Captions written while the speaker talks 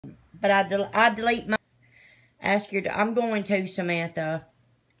But I delete my... Ask her to... I'm going to, Samantha.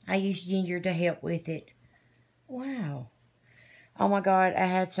 I used Ginger to help with it. Wow. Oh my God, I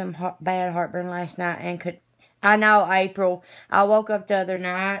had some bad heartburn last night and could... I know, April. I woke up the other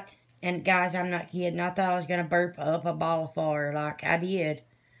night, and guys, I'm not kidding. I thought I was going to burp up a ball of fire like I did.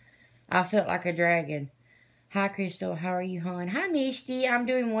 I felt like a dragon. Hi, Crystal. How are you, hon? Hi, Misty. I'm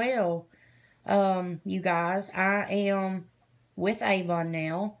doing well. You guys, I am with Avon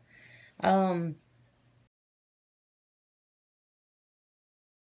now.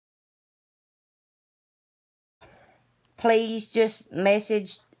 Please just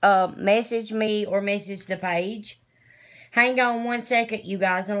message me or message the page. Hang on 1 second, you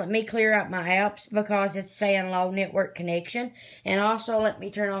guys, and let me clear out my apps because it's saying low network connection. And also let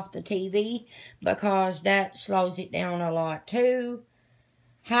me turn off the TV because that slows it down a lot too.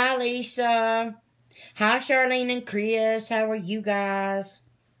 Hi, Lisa. Hi, Charlene and Chris. How are you guys?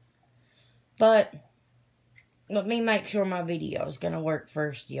 But let me make sure my video is going to work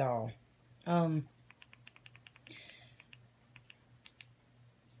first, y'all.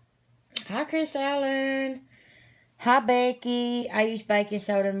 Hi, Chris Allen. Hi, Becky. I use baking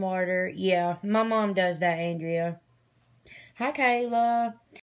soda and water. Yeah, my mom does that, Andrea. Hi, Kayla.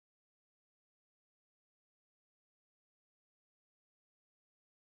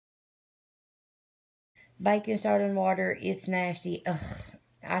 Baking soda and water, it's nasty. Ugh,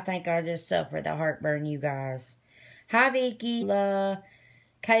 I think I just suffer the heartburn, you guys. Hi, Vicky. Kayla,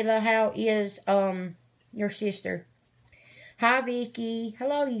 how is your sister? Hi, Vicky.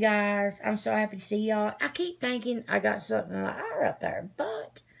 Hello, you guys. I'm so happy to see y'all. I keep thinking I got something in my eye up there,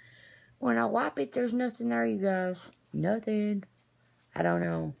 but when I wipe it, there's nothing there, you guys. Nothing. I don't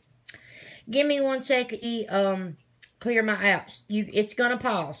know. Give me 1 second to clear my apps. It's gonna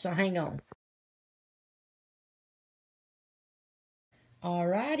pause, so hang on.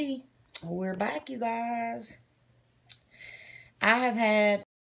 Alrighty, we're back, you guys. I have had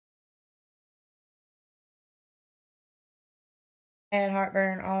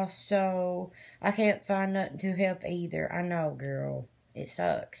heartburn also. I can't find nothing to help either. I know, girl. It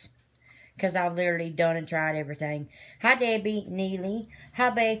sucks. Because I've literally done and tried everything. Hi, Debbie, Neely. Hi,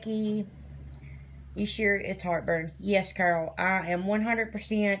 Becky. You sure it's heartburn? Yes, Carol. I am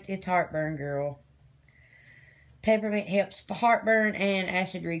 100% it's heartburn, girl. Peppermint helps heartburn and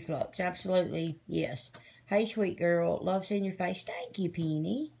acid reflux. Absolutely, yes. Hey, sweet girl. Love seeing your face. Thank you,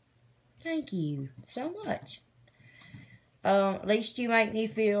 Penny. Thank you so much. At least you make me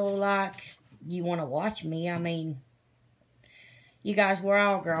feel like you want to watch me. I mean, you guys, we're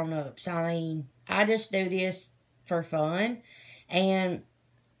all grown-ups. I mean, I just do this for fun. And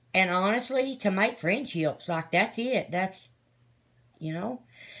honestly, to make friendships. Like, that's it. That's, you know.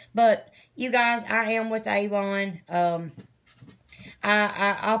 But, you guys, I am with Avon.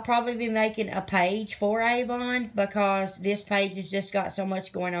 I'll probably be making a page for Avon because this page has just got so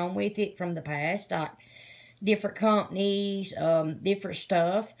much going on with it from the past. Like, different companies, different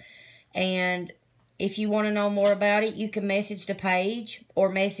stuff. And if you want to know more about it, you can message the page or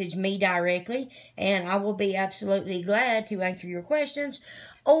message me directly, and I will be absolutely glad to answer your questions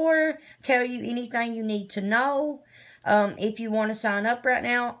or tell you anything you need to know. If you want to sign up right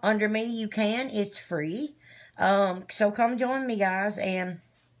now under me, you can. It's free. So come join me, guys, and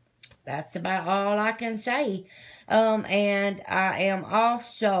that's about all I can say. And I am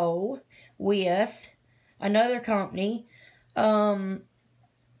also with another company. It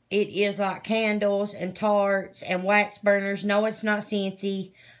is like candles and tarts and wax burners. No, it's not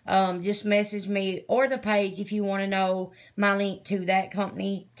Scentsy. Just message me or the page if you want to know my link to that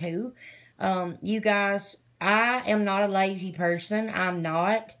company too. You guys, I am not a lazy person. I'm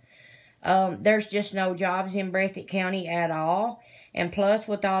not. There's just no jobs in Breathitt County at all. And plus,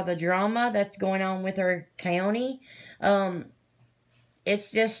 with all the drama that's going on with our county,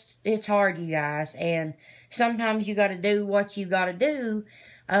 it's hard, you guys. And sometimes you got to do what you got to do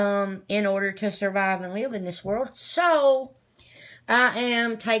in order to survive and live in this world. So, I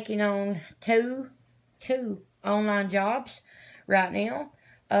am taking on two online jobs right now.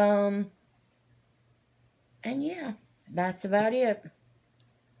 And yeah, that's about it.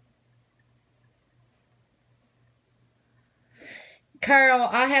 Carol,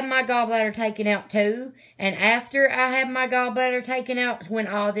 I had my gallbladder taken out too, and after I had my gallbladder taken out is when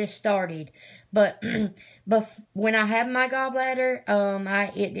all this started. But when I had my gallbladder,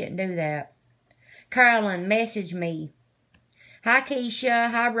 it didn't do that. Carolyn, message me. Hi,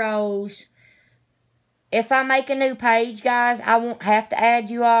 Keisha. Hi, Rose. If I make a new page, guys, I won't have to add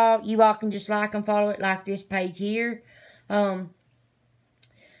you all. You all can just like and follow it like this page here.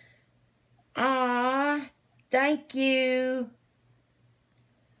 Thank you.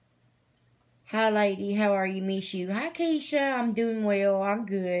 Hi, lady. How are you? Miss you. Hi, Keisha. I'm doing well. I'm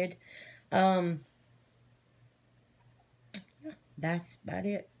good. That's about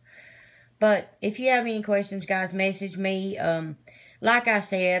it. But if you have any questions, guys, message me. Like I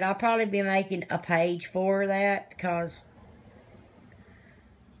said, I'll probably be making a page for that because,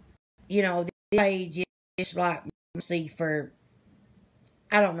 this page is just like mostly for,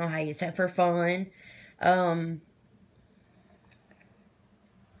 I don't know how you say it, for fun.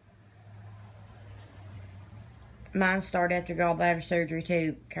 Mine started after gallbladder surgery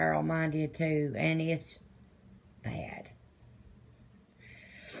too. Carol, mine did too, and it's bad.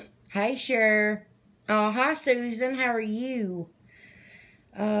 Hey, Cher. Oh, hi, Susan. How are you?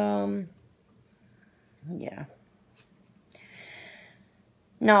 Yeah.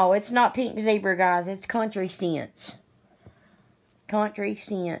 No, it's not pink zebra, guys. It's country scents. Country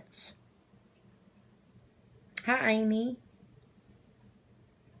scents. Hi, Amy.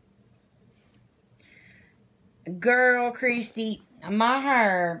 Girl, Christy, my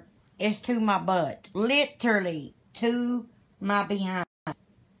hair is to my butt. Literally to my behind.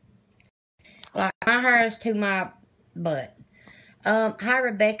 Like, my hair is to my butt. Hi,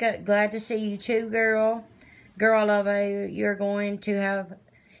 Rebecca. Glad to see you too, girl. Girl, I love you. You're going to have...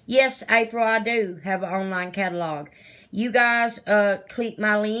 Yes, April, I do have an online catalog. You guys, click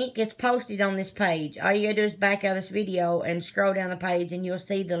my link. It's posted on this page. All you gotta do is back out of this video and scroll down the page and you'll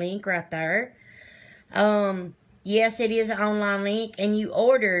see the link right there. Yes, it is an online link and you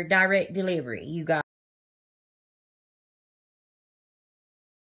order direct delivery, you guys.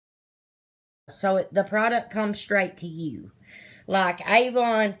 So the product comes straight to you. Like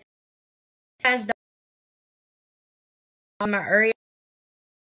Avon has done my area,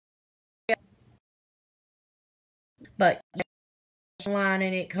 but online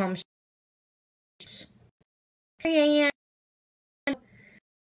and it comes. Hey, Ann.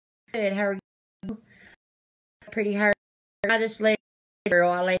 Good. How are you? Pretty hair. I just let girl.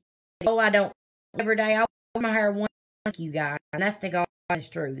 I let. Oh, I don't. Every day I wash my hair one. You guys, and that's the God's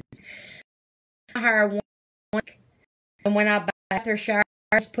truth. My hair one, and when I bath or shower,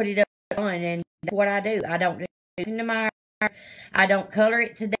 I just put it up on, and that's what I do. I don't do anything to my hair. I don't color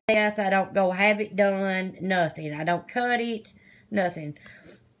it to death. I don't go have it done. Nothing. I don't cut it. Nothing.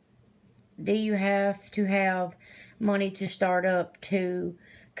 Do you have to have money to start up to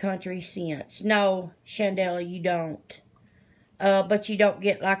country scents? No, Chandela, you don't. But you don't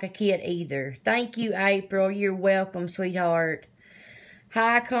get like a kit either. Thank you, April. You're welcome, sweetheart.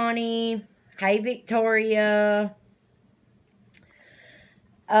 Hi, Connie. Hey, Victoria.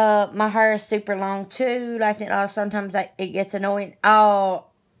 My hair is super long too. Like sometimes it gets annoying. Oh,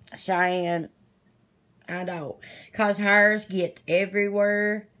 Cheyenne, I don't. Cause hairs get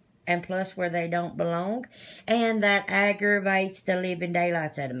everywhere. And plus where they don't belong. And that aggravates the living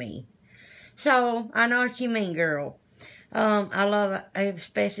daylights out of me. So, I know what you mean, girl. I love it,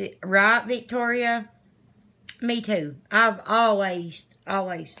 especially, right, Victoria? Me too. I've always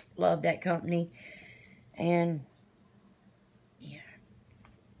loved that company. And, yeah.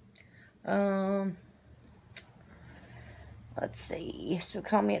 Let's see. So,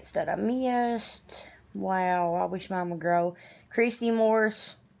 comments that I missed. Wow, I wish mine would grow. Christy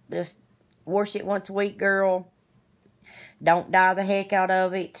Morse, just wash it once a week, girl. Don't dye the heck out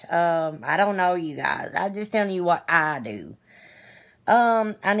of it. I don't know, you guys. I'm just telling you what I do.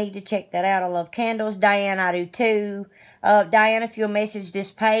 I need to check that out. I love candles. Diane, I do too. Diane, if you'll message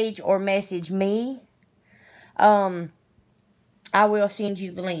this page or message me, I will send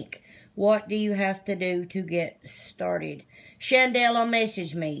you the link. What do you have to do to get started? Chandela,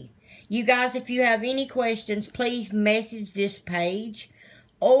 message me. You guys, if you have any questions, please message this page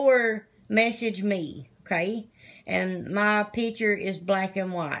or message me, okay? And my picture is black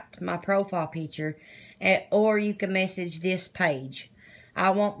and white, my profile picture. Or you can message this page.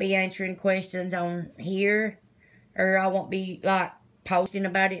 I won't be answering questions on here. Or I won't be, like, posting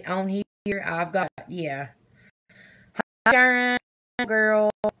about it on here. I've got, yeah. Hi, Sharon,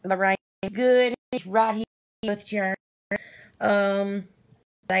 girl. Lorraine is good. It's right here with Sharon.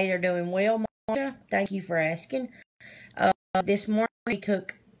 They are doing well, Marsha. Thank you for asking. This morning I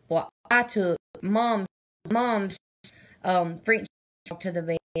took mom's French to the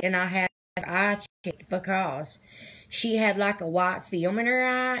vet, and I had her eye checked because she had like a white film in her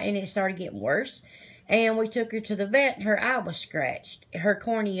eye, and it started getting worse. And we took her to the vet, and her eye was scratched. Her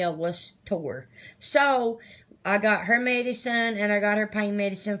cornea was tore. So I got her medicine, and I got her pain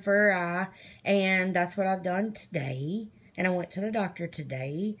medicine for her eye, and that's what I've done today. And I went to the doctor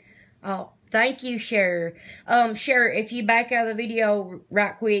today. Oh, thank you, Cher. Cher, if you back out of the video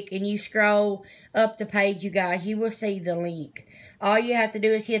right quick and you scroll up the page, you guys, you will see the link. All you have to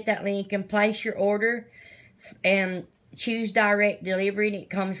do is hit that link and place your order and choose direct delivery, and it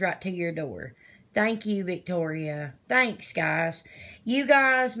comes right to your door. Thank you, Victoria. Thanks, guys. You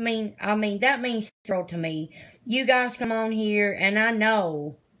guys that means the world to me. You guys come on here, and I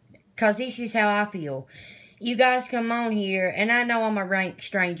know, because this is how I feel. You guys come on here, and I know I'm a rank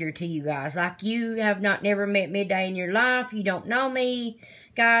stranger to you guys. Like, you have never met me a day in your life. You don't know me.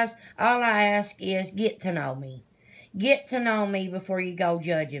 Guys, all I ask is get to know me. Get to know me before you go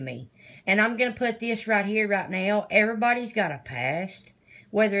judging me. And I'm going to put this right here, right now. Everybody's got a past,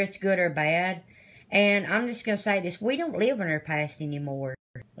 whether it's good or bad. And I'm just going to say this. We don't live in our past anymore.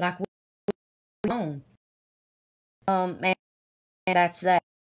 Like, we don't. And that's that.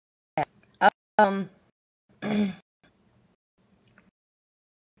 I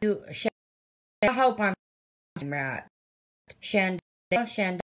hope I'm right. Shanda.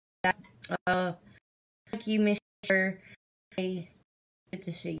 Thank you, Mr. Hey, good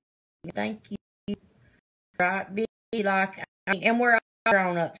to see you. Thank you. Right, be like, and we're all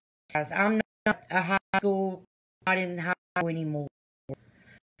grown ups, guys. I'm not a high school, not in high school anymore.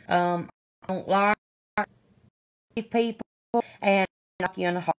 I don't like people and knock you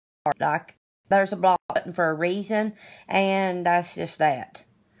in the heart. Like, there's a block button for a reason, and that's just that.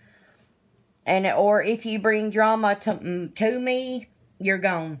 And or if you bring drama to me, you're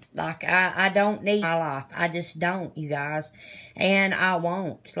gone. Like, I don't need my life. I just don't, you guys. And I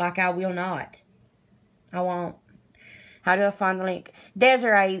won't. Like, I will not. I won't. How do I find the link?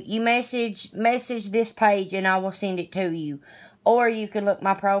 Desiree, you message this page and I will send it to you. Or you can look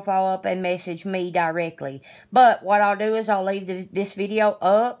my profile up and message me directly. But what I'll do is I'll leave this video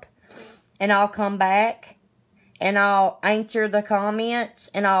up and I'll come back and I'll answer the comments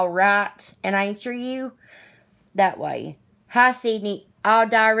and I'll write and answer you that way. Hi, Sydney. I'll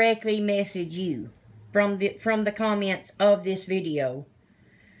directly message you from the comments of this video.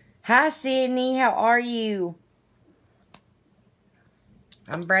 Hi, Sydney. How are you?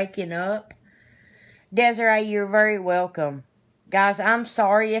 I'm breaking up. Desiree, you're very welcome. Guys, I'm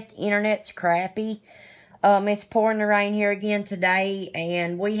sorry if the internet's crappy. It's pouring the rain here again today,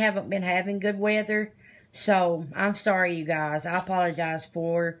 and we haven't been having good weather. So, I'm sorry, you guys. I apologize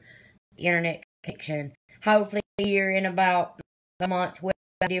for the internet connection. Hopefully, here in about a month, we'll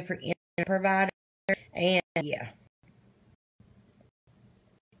have a different internet provider. And, yeah.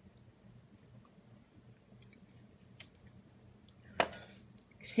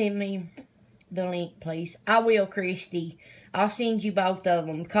 Send me the link, please. I will, Christy. I'll send you both of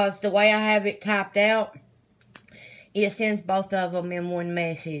them. Because the way I have it typed out, it sends both of them in one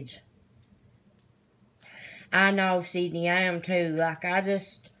message. I know, Sydney. I am too. Like,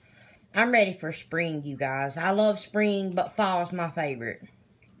 I'm ready for spring, you guys. I love spring, but fall is my favorite.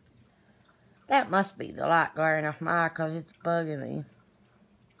 That must be the light glaring off my eye because it's bugging me.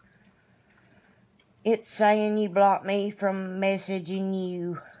 It's saying you blocked me from messaging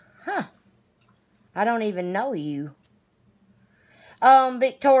you. Huh. I don't even know you.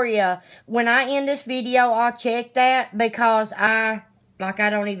 Victoria, when I end this video, I'll check that because I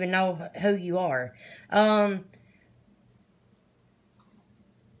don't even know who you are.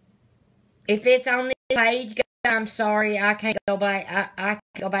 If it's on this page, I'm sorry, I can't go back. I can't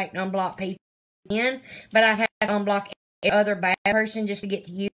go back and unblock people again, but I'd have to unblock every other bad person just to get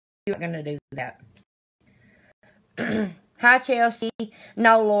to you. You're not going to do that. Hi, Chelsea.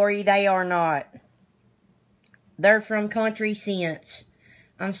 No, Lori, they are not. They're from Country Sense.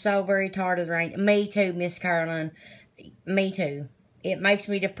 I'm so very tired of the rain. Me too, Miss Carolyn. Me too. It makes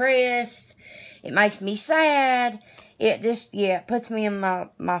me depressed. It makes me sad. It just, yeah, it puts me in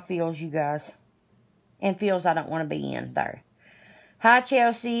my feels, you guys. And feels I don't want to be in there. Hi,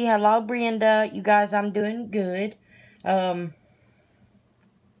 Chelsea. Hello, Brenda. You guys, I'm doing good. Hi,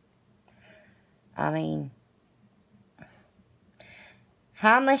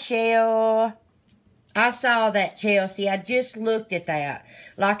 Michelle. I saw that, Chelsea. I just looked at that.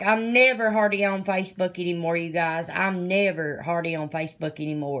 Like, I'm never hardly on Facebook anymore, you guys. I'm never hardly on Facebook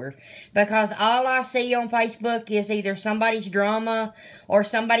anymore. Because all I see on Facebook is either somebody's drama or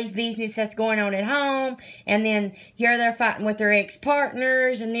somebody's business that's going on at home. And then here they're fighting with their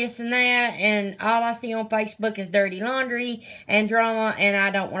ex-partners and this and that. And all I see on Facebook is dirty laundry and drama. And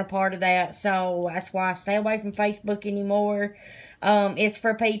I don't want a part of that. So that's why I stay away from Facebook anymore. It's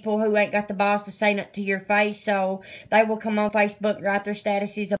for people who ain't got the balls to say nothing to your face, so they will come on Facebook and write their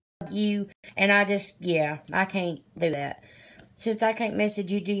statuses about you, and I can't do that. Since I can't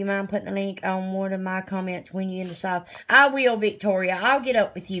message you, do you mind putting the link on one of my comments when you decide? I will, Victoria. I'll get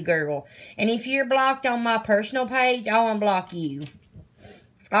up with you, girl. And if you're blocked on my personal page, I'll unblock you.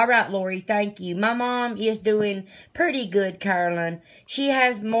 All right, Lori, thank you. My mom is doing pretty good, Carolyn. She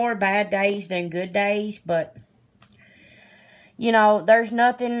has more bad days than good days, but, you know, there's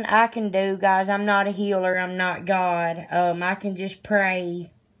nothing I can do, guys. I'm not a healer. I'm not God. I can just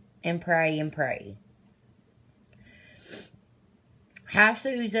pray and pray and pray. Hi,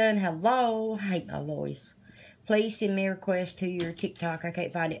 Susan. Hello. I hate my voice. Please send me a request to your TikTok. I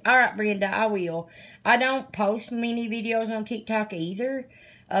can't find it. All right, Brenda, I will. I don't post many videos on TikTok either.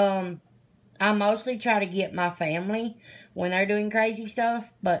 I mostly try to get my family when they're doing crazy stuff.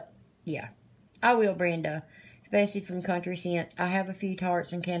 But, yeah. I will, Brenda. Especially from Country Sense. I have a few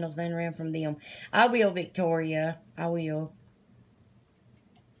tarts and candles laying around from them. I will, Victoria. I will.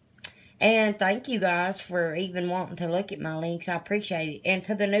 And thank you guys for even wanting to look at my links. I appreciate it. And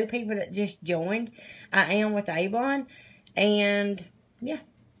to the new people that just joined, I am with Avon. And yeah,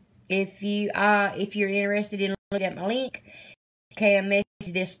 if you're interested in looking at my link, you can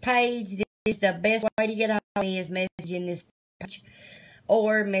message this page. This is the best way to get a hold of me, is messaging this page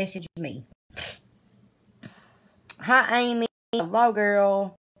or message me. Hi, Amy. Hello,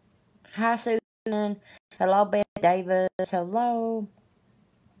 girl. Hi, Susan. Hello, Beth Davis. Hello.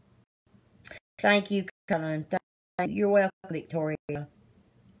 Thank you, Caroline. You're welcome, Victoria.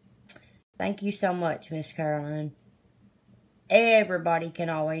 Thank you so much, Miss Caroline. Everybody can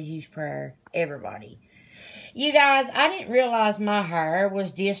always use prayer. Everybody. You guys, I didn't realize my hair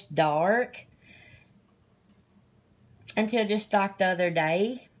was this dark until just like the other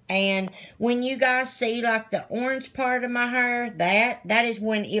day. And when you guys see like the orange part of my hair, that is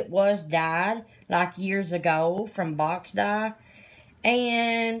when it was dyed like years ago from box dye.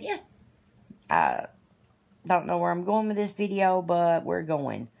 And yeah, I don't know where I'm going with this video, but we're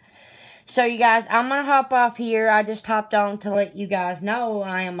going. So you guys, I'm going to hop off here. I just hopped on to let you guys know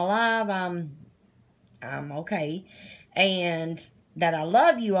I am alive. I'm okay. And that I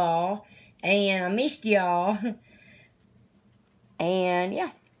love you all. And I missed y'all. And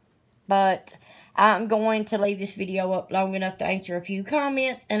yeah. But I'm going to leave this video up long enough to answer a few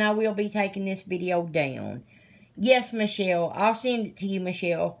comments. And I will be taking this video down. Yes, Michelle. I'll send it to you,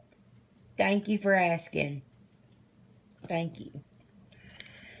 Michelle. Thank you for asking. Thank you.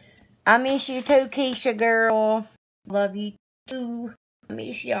 I miss you too, Keisha girl. Love you too. I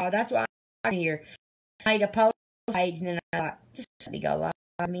miss y'all. That's why I'm here. I made a post page and then I like, just let me go live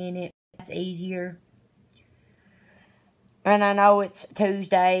a minute. That's easier. And I know it's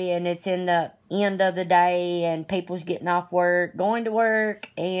Tuesday and it's in the end of the day and people's getting off work, going to work,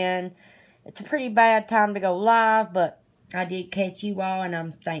 and it's a pretty bad time to go live, but I did catch you all and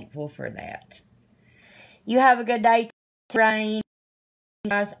I'm thankful for that. You have a good day, Rain.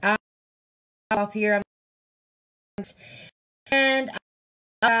 Guys, I'm off here. And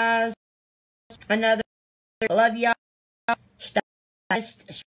guys, another love y'all.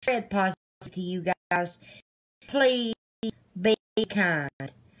 Spread positive to you guys. Please be kind.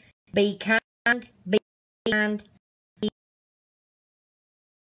 Be kind. Be kind.